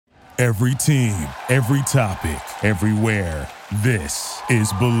Every team, every topic, everywhere. This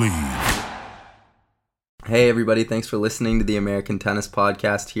is Believe. Hey everybody, thanks for listening to the American Tennis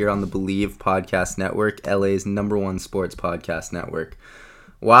Podcast here on the Believe Podcast Network, LA's #1 sports podcast network.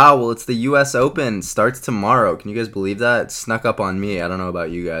 Wow, well it's the US Open, starts tomorrow. Can you guys believe that? It snuck up on me. I don't know about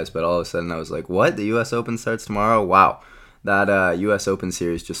you guys, but all of a sudden I was like, what? The US Open starts tomorrow? Wow. That US Open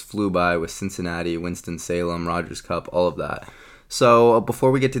series just flew by with Cincinnati, Winston-Salem, Rogers Cup, all of that. So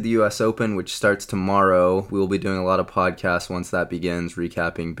before we get to the US Open, which starts tomorrow, we will be doing a lot of podcasts once that begins,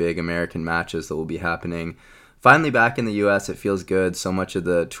 recapping big American matches that will be happening. Finally back in the US, it feels good. So much of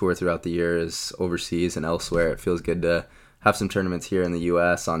the tour throughout the year is overseas and elsewhere. It feels good to have some tournaments here in the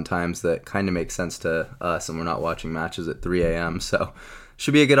US on times that kind of make sense to us, and we're not watching matches at 3 a.m. So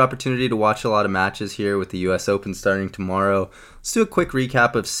should be a good opportunity to watch a lot of matches here with the US Open starting tomorrow. Let's do a quick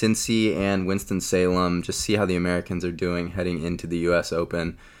recap of Cincy and Winston-Salem, just see how the Americans are doing heading into the US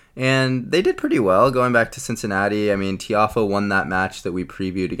Open. And they did pretty well going back to Cincinnati. I mean, Tiafoe won that match that we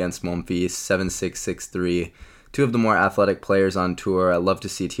previewed against Monfils, 7-6, 6-3. Two of the more athletic players on tour. I love to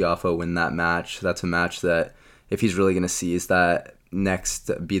see Tiafoe win that match. That's a match that, if he's really going to seize that, next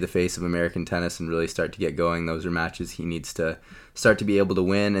be the face of American tennis and really start to get going, those are matches he needs to start to be able to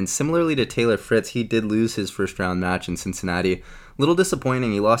win. And similarly to Taylor Fritz, he did lose his first round match in Cincinnati. A little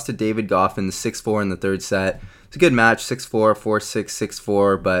disappointing. He lost to David Goffin 6-4 in the third set. It's a good match, 6-4, 4-6,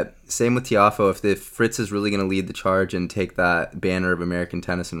 6-4, but same with Tiafoe. If Fritz is really going to lead the charge and take that banner of American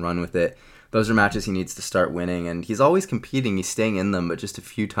tennis and run with it, those are matches he needs to start winning. And he's always competing, he's staying in them, but just a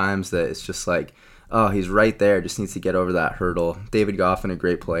few times that it's just like, oh, he's right there, just needs to get over that hurdle. David Goffin, a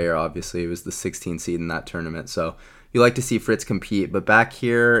great player, obviously. He was the 16th seed in that tournament, so you like to see Fritz compete. But back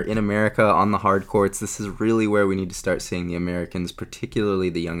here in America on the hard courts, this is really where we need to start seeing the Americans, particularly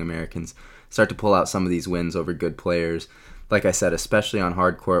the young Americans, start to pull out some of these wins over good players. Like I said, especially on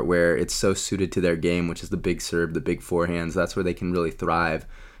hard court where it's so suited to their game, which is the big serve, the big forehands. That's where they can really thrive.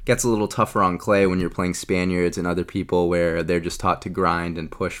 Gets a little tougher on clay when you're playing Spaniards and other people where they're just taught to grind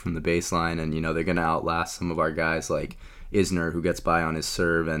and push from the baseline, and they're going to outlast some of our guys like Isner, who gets by on his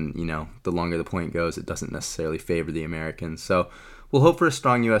serve, and the longer the point goes, it doesn't necessarily favor the Americans. So we'll hope for a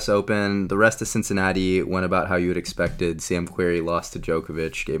strong US Open. The rest of Cincinnati went about how you would expected. Sam Querrey lost to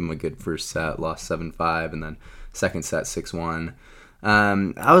Djokovic, gave him a good first set, lost 7-5, and then second set 6-1.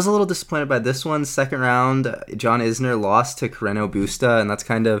 I was a little disappointed by this one. Second round, John Isner lost to Carreno Busta, and that's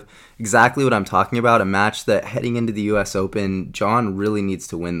kind of exactly what I'm talking about. A match that heading into the US Open, John really needs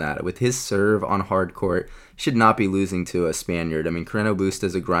to win that. With his serve on hard court, should not be losing to a Spaniard. I mean, Carreno Busta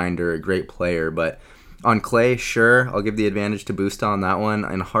is a grinder, a great player, but on clay, sure, I'll give the advantage to Busta on that one.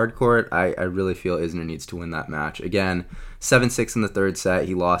 In hard court, I really feel Isner needs to win that match. Again, 7-6 in the third set.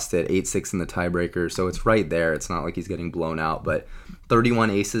 He lost it, 8-6 in the tiebreaker, so it's right there. It's not like he's getting blown out, but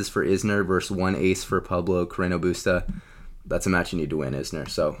 31 aces for Isner versus 1 ace for Pablo Carreno Busta. That's a match you need to win, Isner.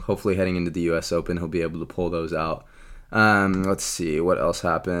 So hopefully heading into the US Open, he'll be able to pull those out. Let's see, what else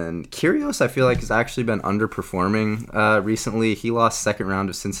happened? Kyrgios, I feel like, has actually been underperforming recently. He lost second round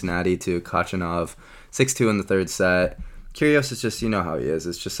of Cincinnati to Khachanov, 6-2 in the third set. Kyrgios is just, you know how he is.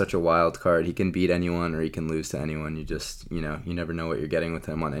 It's just such a wild card. He can beat anyone or he can lose to anyone. You just, you never know what you're getting with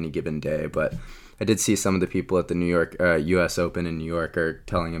him on any given day. But I did see some of the people at the New York US Open in New York are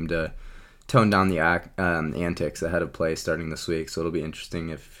telling him to tone down the antics ahead of play starting this week. So it'll be interesting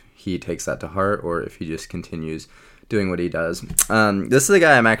if he takes that to heart or if he just continues doing what he does. This is the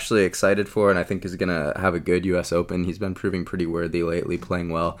guy I'm actually excited for and I think is going to have a good US Open. He's been proving pretty worthy lately, playing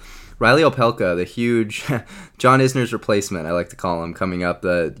well. Riley Opelka, the huge John Isner's replacement, I like to call him, coming up,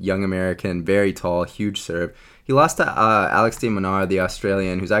 the young American, very tall, huge serve. He lost to Alex de Minaur, the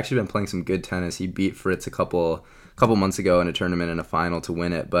Australian, who's actually been playing some good tennis. He beat Fritz a couple months ago in a tournament in a final to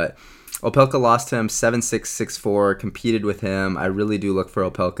win it, but Opelka lost to him 7-6, 6-4, competed with him. I really do look for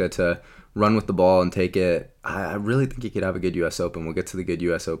Opelka to run with the ball and take it. I really think he could have a good US Open. We'll get to the good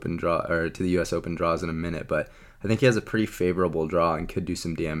US Open draw, or to the US Open draws in a minute, but I think he has a pretty favorable draw and could do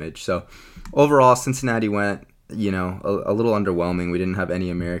some damage. So overall, Cincinnati went, a little underwhelming. We didn't have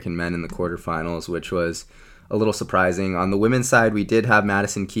any American men in the quarterfinals, which was a little surprising. On the women's side, we did have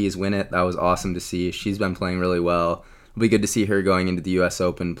Madison Keys win it. That was awesome to see. She's been playing really well. It'll be good to see her going into the US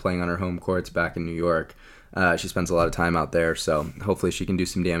Open, playing on her home courts back in New York. She spends a lot of time out there, so hopefully she can do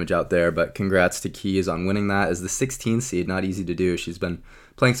some damage out there. But congrats to Keys on winning that as the 16th seed. Not easy to do. She's been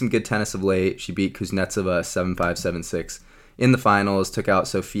playing some good tennis of late. She beat Kuznetsova 7-5, 7-6 in the finals, took out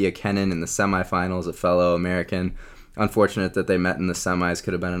Sophia Kenin in the semifinals, a fellow American. Unfortunate that they met in the semis.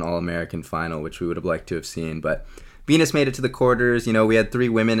 Could have been an All-American final, which we would have liked to have seen. But Venus made it to the quarters. We had 3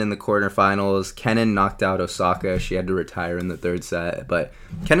 women in the quarterfinals. Kenin knocked out Osaka. She had to retire in the 3rd set. But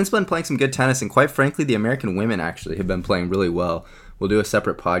Kenin's been playing some good tennis, and quite frankly, the American women actually have been playing really well. We'll do a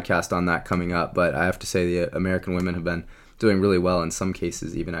separate podcast on that coming up, but I have to say the American women have been doing really well, in some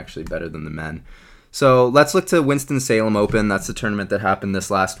cases even actually better than the men. So let's look to Winston-Salem Open. That's the tournament that happened this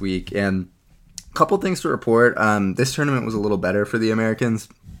last week, and a couple things to report. This tournament was a little better for the Americans.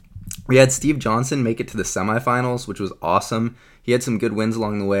 We had Steve Johnson make it to the semifinals, which was awesome. He had some good wins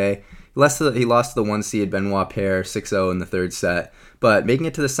along the way. He lost to the 1 seed Benoit Paire 6-0 in the 3rd set. But making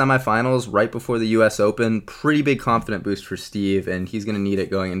it to the semifinals right before the U.S. Open, pretty big confident boost for Steve, and he's going to need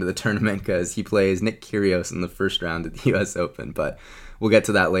it going into the tournament because he plays Nick Kyrgios in the first round at the U.S. Open. But we'll get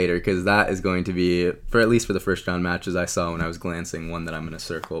to that later because that is going to be, at least for the first round matches I saw when I was glancing, one that I'm going to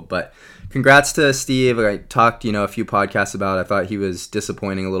circle. But congrats to Steve. I talked, a few podcasts about it. I thought he was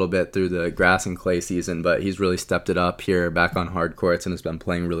disappointing a little bit through the grass and clay season, but he's really stepped it up here back on hard courts and has been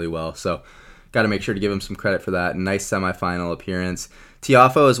playing really well. So got to make sure to give him some credit for that. Nice semifinal appearance.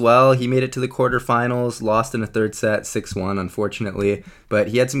 Tiafoe as well. He made it to the quarterfinals, lost in a 3rd set, 6-1, unfortunately. But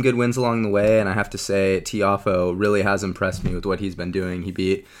he had some good wins along the way, and I have to say, Tiafoe really has impressed me with what he's been doing. He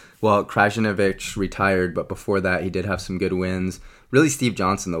beat, Krajinovic retired, but before that, he did have some good wins. Really, Steve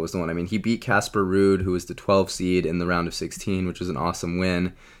Johnson, though, was the one. I mean, he beat Casper Ruud, who was the 12 seed in the round of 16, which was an awesome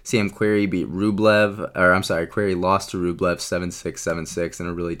win. Sam Querrey Querrey lost to Rublev 7-6, 7-6 in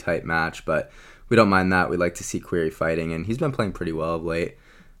a really tight match, but we don't mind that. We like to see Querrey fighting, and he's been playing pretty well of late.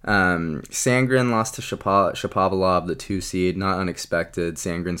 Sandgren lost to Shapovalov, the 2 seed, not unexpected.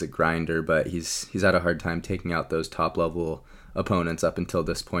 Sandgren's a grinder, but he's had a hard time taking out those top-level opponents up until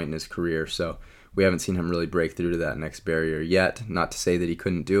this point in his career, so we haven't seen him really break through to that next barrier yet. Not to say that he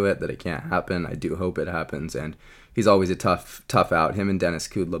couldn't do it, that it can't happen. I do hope it happens, and he's always a tough out. Him and Denis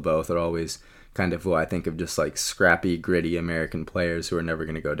Kudla both are always kind of who I think of just like scrappy, gritty American players who are never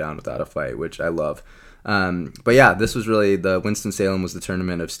going to go down without a fight, which I love. But yeah, this was really the Winston-Salem was the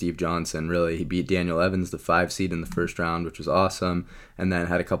tournament of Steve Johnson. Really, he beat Daniel Evans, the 5 seed in the first round, which was awesome, and then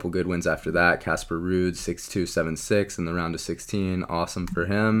had a couple good wins after that. Casper Ruud 6-2, 7-6 in the round of 16, awesome for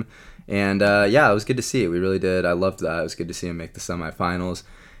him. And yeah, it was good to see. We really did. I loved that. It was good to see him make the semifinals.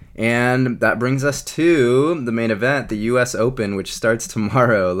 And that brings us to the main event, the U.S. Open, which starts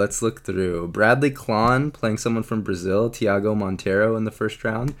tomorrow. Let's look through. Bradley Klon playing someone from Brazil, Thiago Monteiro in the first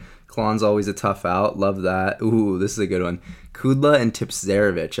round. Klon's always a tough out. Love that. Ooh, this is a good one. Kudla and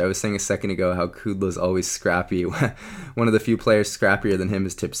Tipsarevic. I was saying a second ago how Kudla's always scrappy. One of the few players scrappier than him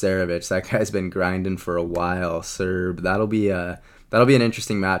is Tipsarevic. That guy's been grinding for a while. Serb. That'll be an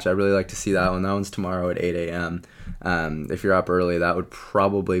interesting match. I really like to see that one. That one's tomorrow at 8 a.m. If you're up early, that would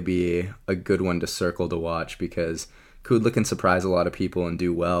probably be a good one to circle to watch because Kudla can surprise a lot of people and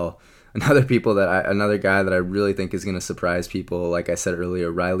do well. Another guy that I really think is going to surprise people, like I said earlier,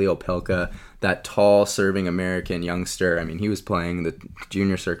 Riley Opelka, that tall serving American youngster. I mean, he was playing the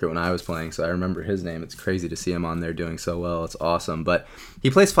junior circuit when I was playing, so I remember his name. It's crazy to see him on there doing so well. It's awesome. But he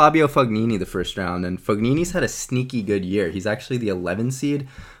plays Fabio Fognini the first round, and Fognini's had a sneaky good year. He's actually the 11 seed.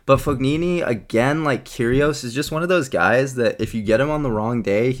 But Fognini, again, like Kyrgios, is just one of those guys that if you get him on the wrong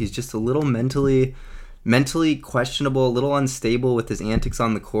day, he's just a little mentally questionable, a little unstable with his antics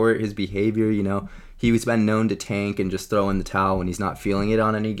on the court, his behavior. He's been known to tank and just throw in the towel when he's not feeling it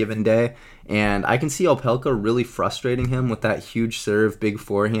on any given day. And I can see Opelka really frustrating him with that huge serve, big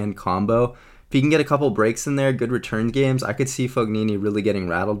forehand combo. If he can get a couple breaks in there, good return games, I could see Fognini really getting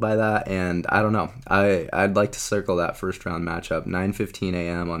rattled by that. And I don't know. I'd like to circle that first round matchup, 9:15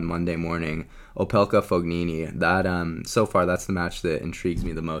 a.m. on Monday morning. Opelka Fognini. That so far that's the match that intrigues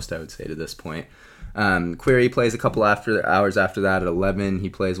me the most, I would say, to this point. Querrey plays a couple hours after that at 11. He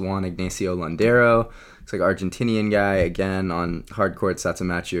plays Juan Ignacio Londero. Looks like Argentinian guy. Again, on hard courts, that's a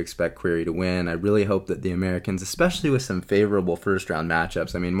match you expect Querrey to win. I really hope that the Americans, especially with some favorable first-round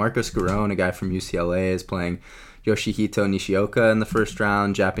matchups. I mean, Marcos Giron, a guy from UCLA, is playing Yoshihito Nishioka in the first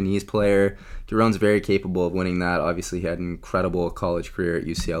round, Japanese player. Giron's very capable of winning that. Obviously, he had an incredible college career at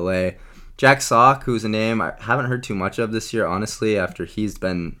UCLA. Jack Sock, who's a name I haven't heard too much of this year, honestly, after he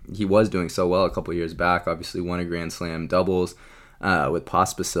was doing so well a couple years back, obviously won a Grand Slam doubles with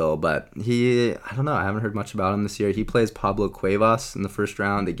Pospisil, but I don't know, I haven't heard much about him this year. He plays Pablo Cuevas in the first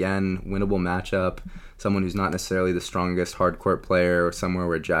round, again, winnable matchup, someone who's not necessarily the strongest hard court player or somewhere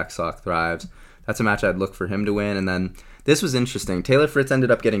where Jack Sock thrives. that's a match I'd look for him to win. And then this was interesting. Taylor Fritz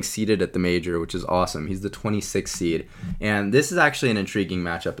ended up getting seeded at the major, which is awesome. He's the 26th seed. And this is actually an intriguing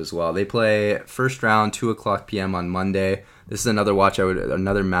matchup as well. They play first round, 2 o'clock p.m. on Monday. This is another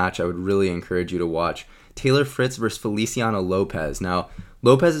match I would really encourage you to watch. Taylor Fritz versus Feliciano Lopez. Now,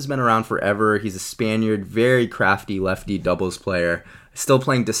 Lopez has been around forever. He's a Spaniard, very crafty lefty doubles player, still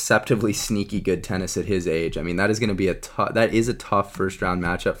playing deceptively sneaky good tennis at his age. I mean, that is going to be a tough first round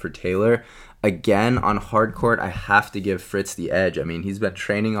matchup for Taylor. Again, on hard court, I have to give Fritz the edge. I mean, he's been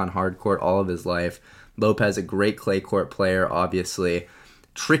training on hard court all of his life. Lopez, a great clay court player, obviously.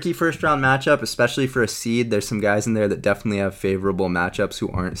 Tricky first round matchup, especially for a seed. There's some guys in there that definitely have favorable matchups who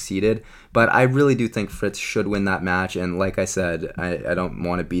aren't seeded. But I really do think Fritz should win that match. And like I said, I don't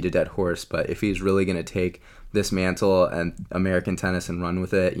want to beat a dead horse, but if he's really going to take this mantle and American tennis and run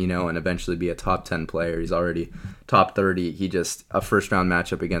with it, and eventually be a top 10 player. He's already top 30. A first round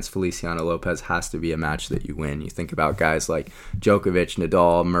matchup against Feliciano Lopez has to be a match that you win. You think about guys like Djokovic,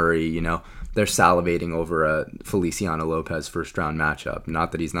 Nadal, Murray, they're salivating over a Feliciano Lopez first round matchup.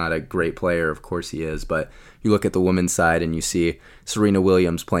 Not that he's not a great player, of course he is, but you look at the women's side and you see Serena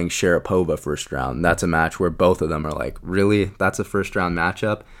Williams playing Sharapova first round. That's a match where both of them are like, really? That's a first round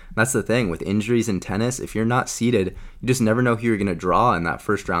matchup? That's the thing with injuries in tennis. If you're not seeded, you just never know who you're going to draw in that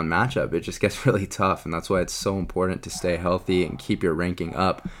first round matchup. It just gets really tough, and that's why it's so important to stay healthy and keep your ranking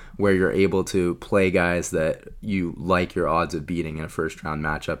up where you're able to play guys that you like your odds of beating in a first round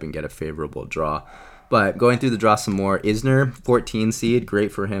matchup and get a favorable draw. But going through the draw some more, Isner, 14 seed,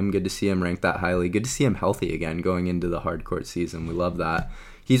 great for him. Good to see him ranked that highly. Good to see him healthy again going into the hard court season. We love that.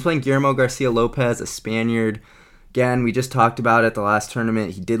 He's playing Guillermo Garcia Lopez, a Spaniard. Again, we just talked about it the last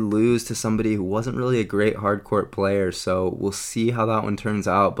tournament. He did lose to somebody who wasn't really a great hard court player, so we'll see how that one turns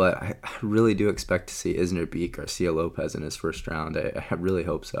out. But I really do expect to see Isner beat Garcia Lopez in his first round. I really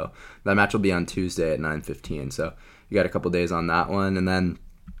hope so. That match will be on Tuesday at 9:15, so you got a couple days on that one. And then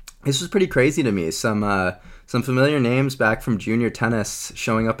this was pretty crazy to me. Some familiar names back from junior tennis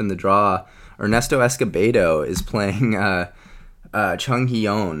showing up in the draw. Ernesto Escobedo is playing Chung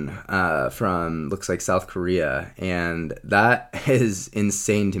Hyeon from, looks like, South Korea, and that is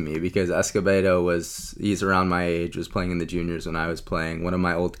insane to me because Escobedo he's around my age, was playing in the juniors when I was playing. One of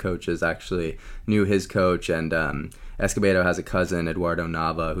my old coaches actually knew his coach, and Escobedo has a cousin, Eduardo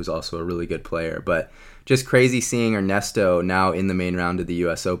Nava, who's also a really good player. But just crazy seeing Ernesto now in the main round of the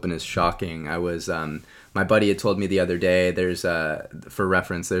U.S. Open is shocking. My buddy had told me the other day, for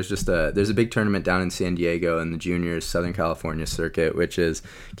reference, there's a big tournament down in San Diego in the juniors Southern California circuit, which is,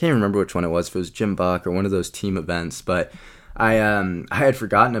 I can't even remember which one it was, if it was Jim Buck or one of those team events, but I had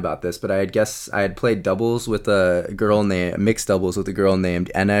forgotten about this, but I had played doubles with mixed doubles with a girl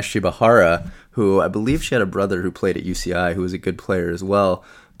named Ena Shibahara, who I believe she had a brother who played at UCI who was a good player as well.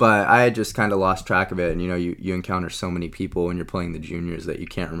 But I had just kind of lost track of it, and you encounter so many people when you're playing the juniors that you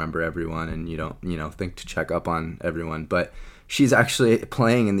can't remember everyone, and you don't think to check up on everyone. But she's actually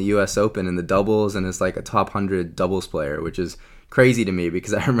playing in the U.S. Open in the doubles and is like a top 100 doubles player, which is crazy to me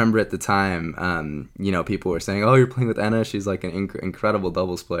because I remember at the time, people were saying, "Oh, you're playing with Ena. She's like an incredible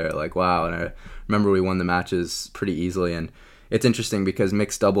doubles player." Like, wow! And I remember we won the matches pretty easily, and it's interesting because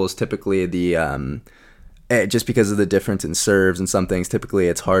mixed doubles typically just because of the difference in serves and some things, typically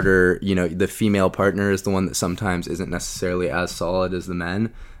it's harder. The female partner is the one that sometimes isn't necessarily as solid as the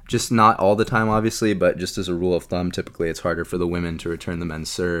men. Just not all the time, obviously, but just as a rule of thumb, typically it's harder for the women to return the men's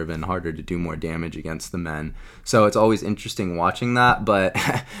serve and harder to do more damage against the men. So it's always interesting watching that. But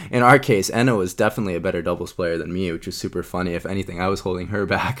in our case, Ena was definitely a better doubles player than me, which was super funny. If anything, I was holding her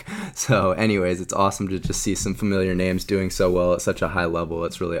back. So anyways, it's awesome to just see some familiar names doing so well at such a high level.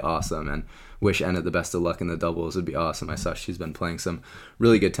 It's really awesome. And wish Ena the best of luck in the doubles. It'd be awesome. I saw she's been playing some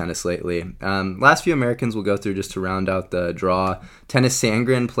really good tennis lately. Last few Americans we'll go through just to round out the draw. Tennis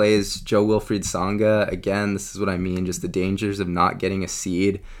Sandgren plays Jo-Wilfried Tsonga. Again, this is what I mean, just the dangers of not getting a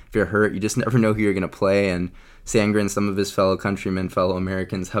seed. If you're hurt, you just never know who you're going to play, and Sandgren, some of his fellow countrymen, fellow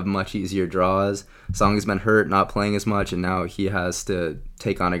Americans, have much easier draws. Tsonga's been hurt, not playing as much, and now he has to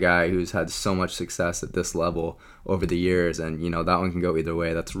take on a guy who's had so much success at this level over the years, and that one can go either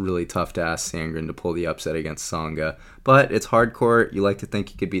way. That's really tough to ask Sandgren to pull the upset against Tsonga, but it's hard court. You like to think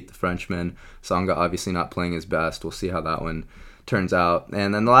he could beat the Frenchman. Tsonga obviously not playing his best. We'll see how that one turns out.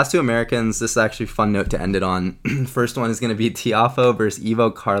 And then the last two Americans, this is actually a fun note to end it on. First one is going to be Tiafoe versus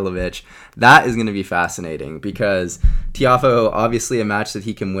Ivo Karlovic. That is going to be fascinating because Tiafoe, obviously a match that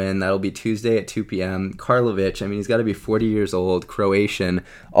he can win. That'll be Tuesday at 2 p.m. Karlovic, he's got to be 40 years old, Croatian.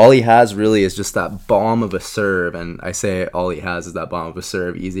 All he has really is just that bomb of a serve, and I say all he has is that bomb of a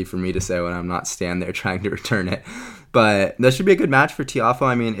serve. Easy for me to say when I'm not standing there trying to return it. But that should be a good match for Tiafoe.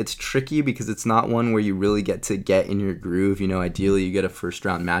 I mean, it's tricky because it's not one where you really get to get in your groove. Ideally you get a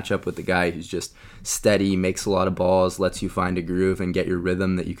first-round matchup with the guy who's just steady, makes a lot of balls, lets you find a groove and get your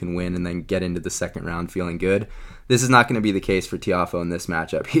rhythm that you can win and then get into the second round feeling good. This is not going to be the case for Tiafoe in this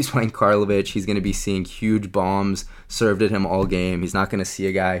matchup. He's playing Karlovic. He's going to be seeing huge bombs served at him all game. He's not going to see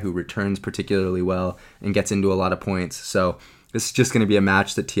a guy who returns particularly well and gets into a lot of points. So this is just going to be a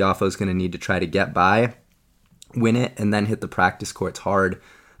match that Tiafoe is going to need to try to get by, win it, and then hit the practice courts hard.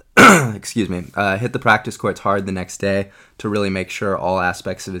 Excuse me. Hit the practice courts hard the next day to really make sure all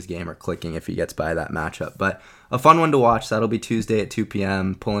aspects of his game are clicking if he gets by that matchup. But a fun one to watch. That'll be Tuesday at 2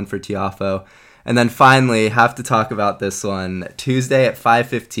 p.m. Pulling for Tiafoe. And then finally, have to talk about this one. Tuesday at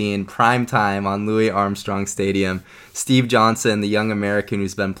 5:15, prime time on Louis Armstrong Stadium. Steve Johnson, the young American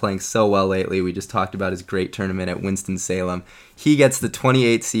who's been playing so well lately. We just talked about his great tournament at Winston-Salem. He gets the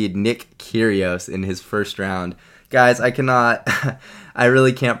 28 seed Nick Kyrgios in his first round. Guys, I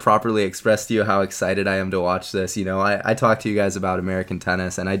really can't properly express to you how excited I am to watch this. I talk to you guys about American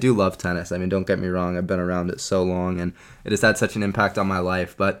tennis, and I do love tennis. I mean, don't get me wrong. I've been around it so long, and it has had such an impact on my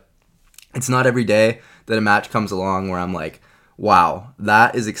life. But it's not every day that a match comes along where I'm like, wow,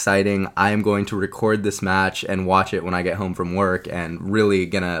 that is exciting. I am going to record this match and watch it when I get home from work and really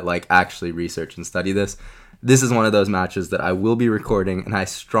gonna actually research and study this. This is one of those matches that I will be recording, and I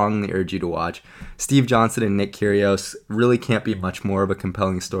strongly urge you to watch. Steve Johnson and Nick Kyrgios really can't be much more of a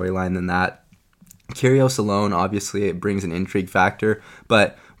compelling storyline than that. Kyrgios alone, obviously, it brings an intrigue factor,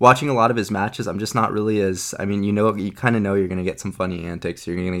 but watching a lot of his matches, I'm just not really you kind of know you're going to get some funny antics,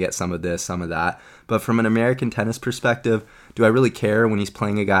 you're going to get some of this, some of that. But from an American tennis perspective, do I really care when he's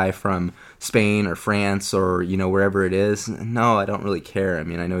playing a guy from Spain or France or, wherever it is? No, I don't really care. I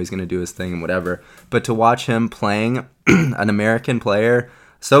mean, I know he's going to do his thing and whatever. But to watch him playing an American player,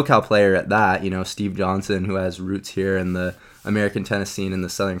 SoCal player at that, Steve Johnson, who has roots here in the American tennis scene and the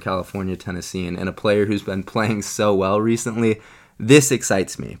Southern California tennis scene, and a player who's been playing so well recently, this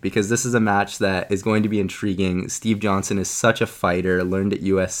excites me because this is a match that is going to be intriguing. Steve Johnson is such a fighter, learned at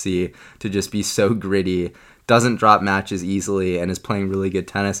USC to just be so gritty, doesn't drop matches easily, and is playing really good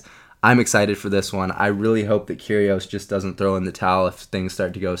tennis. I'm excited for this one. I really hope that Kyrgios just doesn't throw in the towel if things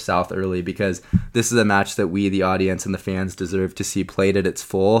start to go south early, because this is a match that we, the audience and the fans, deserve to see played at its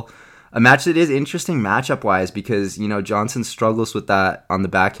full. A match that is interesting matchup-wise because, Johnson struggles with that on the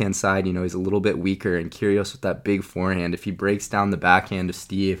backhand side. He's a little bit weaker, and Kyrgios with that big forehand. If he breaks down the backhand of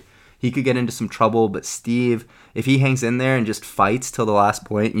Steve, he could get into some trouble. But Steve, if he hangs in there and just fights till the last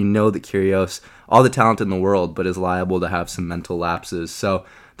point, that Kyrgios, all the talent in the world, but is liable to have some mental lapses. So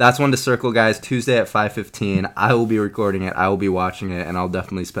that's one to circle, guys. Tuesday at 5:15. I will be recording it. I will be watching it, and I'll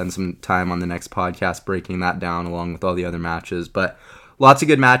definitely spend some time on the next podcast breaking that down along with all the other matches. But lots of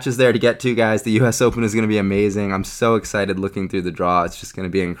good matches there to get to, guys. The U.S. Open is going to be amazing. I'm so excited looking through the draw. It's just going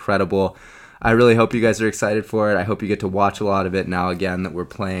to be incredible. I really hope you guys are excited for it. I hope you get to watch a lot of it now, again, that we're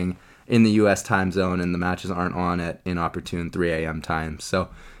playing in the U.S. time zone and the matches aren't on at inopportune 3 a.m. time. So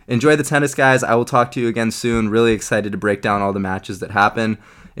enjoy the tennis, guys. I will talk to you again soon. Really excited to break down all the matches that happen.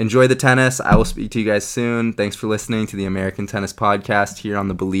 Enjoy the tennis. I will speak to you guys soon. Thanks for listening to the American Tennis Podcast here on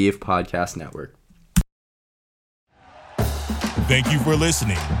the Believe Podcast Network. Thank you for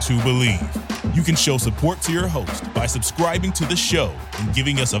listening to Believe. You can show support to your host by subscribing to the show and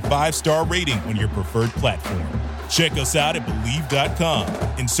giving us a 5-star rating on your preferred platform. Check us out at Believe.com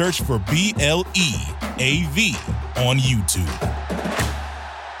and search for BLEAV on YouTube.